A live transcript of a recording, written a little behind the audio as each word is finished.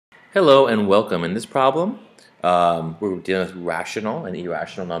Hello and welcome. In this problem, we're dealing with rational and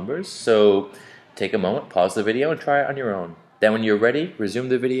irrational numbers. So take a moment, pause the video, and try it on your own. Then when you're ready, resume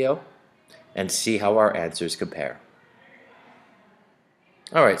the video and see how our answers compare.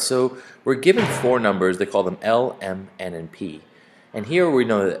 Alright, so we're given four numbers. They call them L, M, N, and P. And here we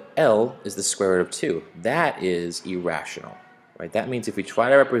know that L is the square root of 2. That is irrational. Right? That means if we try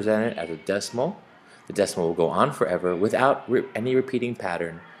to represent it as a decimal, the decimal will go on forever without any repeating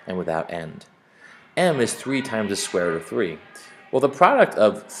pattern and without end. M is 3 times the square root of 3. Well, the product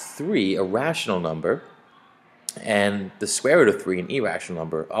of 3, a rational number, and the square root of 3, an irrational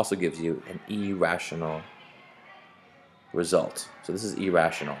number, also gives you an irrational result. So this is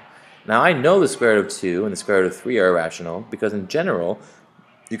irrational. Now I know the square root of 2 and the square root of 3 are irrational because in general,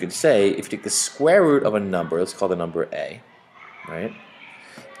 you can say if you take the square root of a number, let's call the number A, right?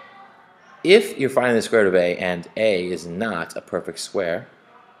 If you're finding the square root of A and A is not a perfect square,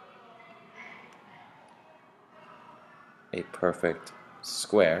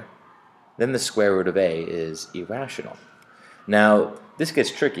 then the square root of A is irrational. Now, this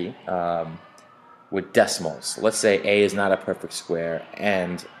gets tricky with decimals. Let's say A is not a perfect square,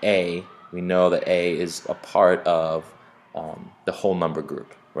 and A, we know that A is a part of the whole number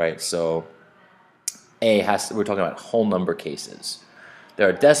group, right? So we're talking about whole number cases. There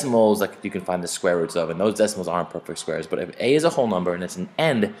are decimals that you can find the square roots of, and those decimals aren't perfect squares. But if A is a whole number and it's an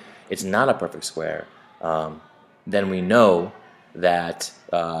end, it's not a perfect square, then we know that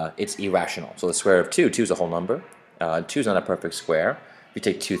it's irrational. So the square root of 2, 2 is a whole number. 2 is not a perfect square. If you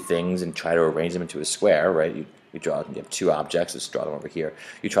take two things and try to arrange them into a square, right? You have two objects. Let's draw them over here.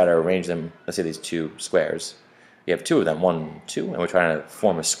 You try to arrange them. Let's say these two squares. You have two of them, 1, 2, and we're trying to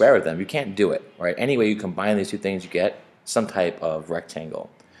form a square with them. You can't do it, right? Any way you combine these two things, you get some type of rectangle.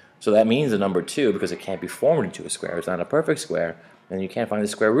 So that means the number 2, because it can't be formed into a square, it's not a perfect square, and you can't find the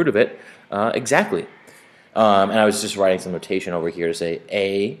square root of it exactly. And I was just writing some notation over here to say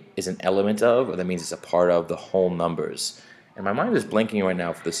A is an element of, or that means it's a part of the whole numbers. And my mind is blanking right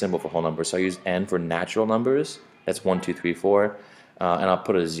now for the symbol for whole numbers, so I use N for natural numbers. That's 1, 2, 3, 4, and I'll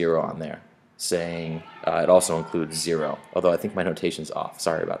put a 0 on there, saying it also includes 0, although I think my notation's off.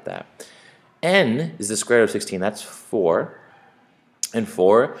 Sorry about that. N is the square root of 16. That's 4, and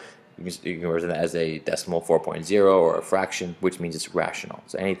 4, you can represent that as a decimal, 4.0, or a fraction, which means it's rational.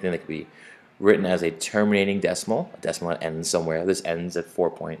 So anything that could be written as a terminating decimal, a decimal that ends somewhere. This ends at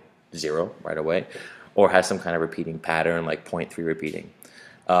 4.0 right away, or has some kind of repeating pattern like 0.3 repeating.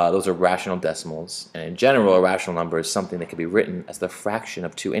 Those are rational decimals, and in general, a rational number is something that can be written as the fraction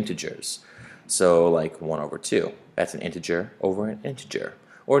of two integers. So like 1 over 2, that's an integer over an integer.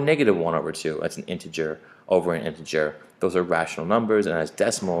 Or negative 1 over 2, that's an integer over an integer. Those are rational numbers, and as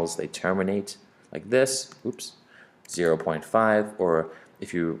decimals, they terminate like this, 0.5, or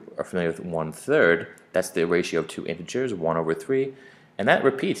if you are familiar with 1/3, that's the ratio of two integers, 1 over 3, and that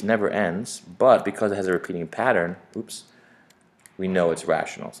repeats, never ends, but because it has a repeating pattern, we know it's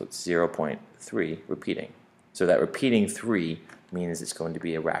rational, so it's 0.3 repeating. So that repeating 3 means it's going to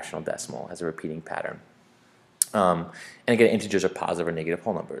be a rational decimal, has a repeating pattern. And again, integers are positive or negative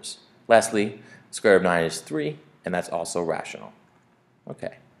whole numbers. Lastly, square root of 9 is 3, and that's also rational.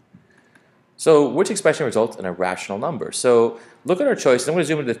 Okay. So which expression results in a rational number? So look at our choices. I'm going to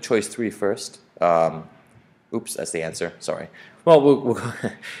zoom into choice 3 first. That's the answer. Sorry. Well,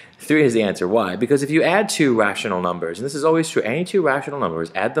 3 is the answer. Why? Because if you add two rational numbers, and this is always true, any two rational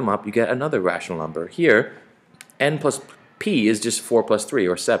numbers, add them up, you get another rational number. Here, n plus p is just 4 plus 3,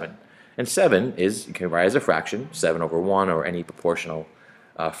 or 7. And 7 is, you can write as a fraction, 7 over 1, or any proportional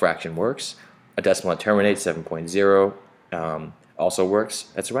fraction works. A decimal that terminates, 7.0, also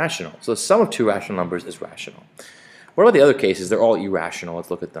works. That's rational. So the sum of two rational numbers is rational. What about the other cases? They're all irrational. Let's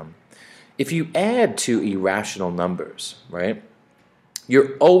look at them. If you add two irrational numbers, right,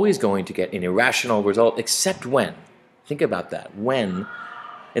 you're always going to get an irrational result, except when. Think about that. When,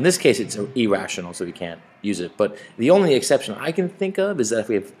 in this case, it's irrational, so we can't use it. But the only exception I can think of is that if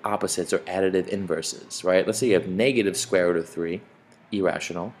we have opposites or additive inverses, right? Let's say you have negative square root of 3,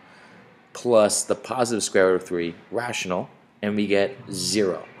 irrational, plus the positive square root of 3, rational, and we get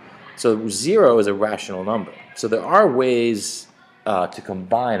 0. So 0 is a rational number. So there are ways to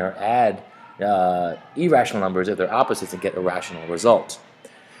combine or add irrational numbers if they're opposites and get a rational result.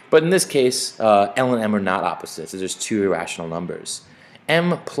 But in this case, L and M are not opposites. So there's two irrational numbers.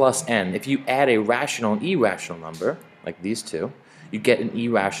 M plus N, if you add a rational and irrational number, like these two, you get an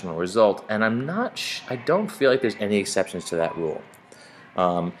irrational result. And I don't feel like there's any exceptions to that rule.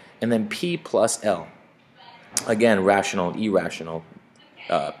 And then P plus L. Again, rational and irrational.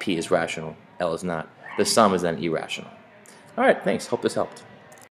 P is rational, L is not. The sum is then irrational. All right, thanks. Hope this helped.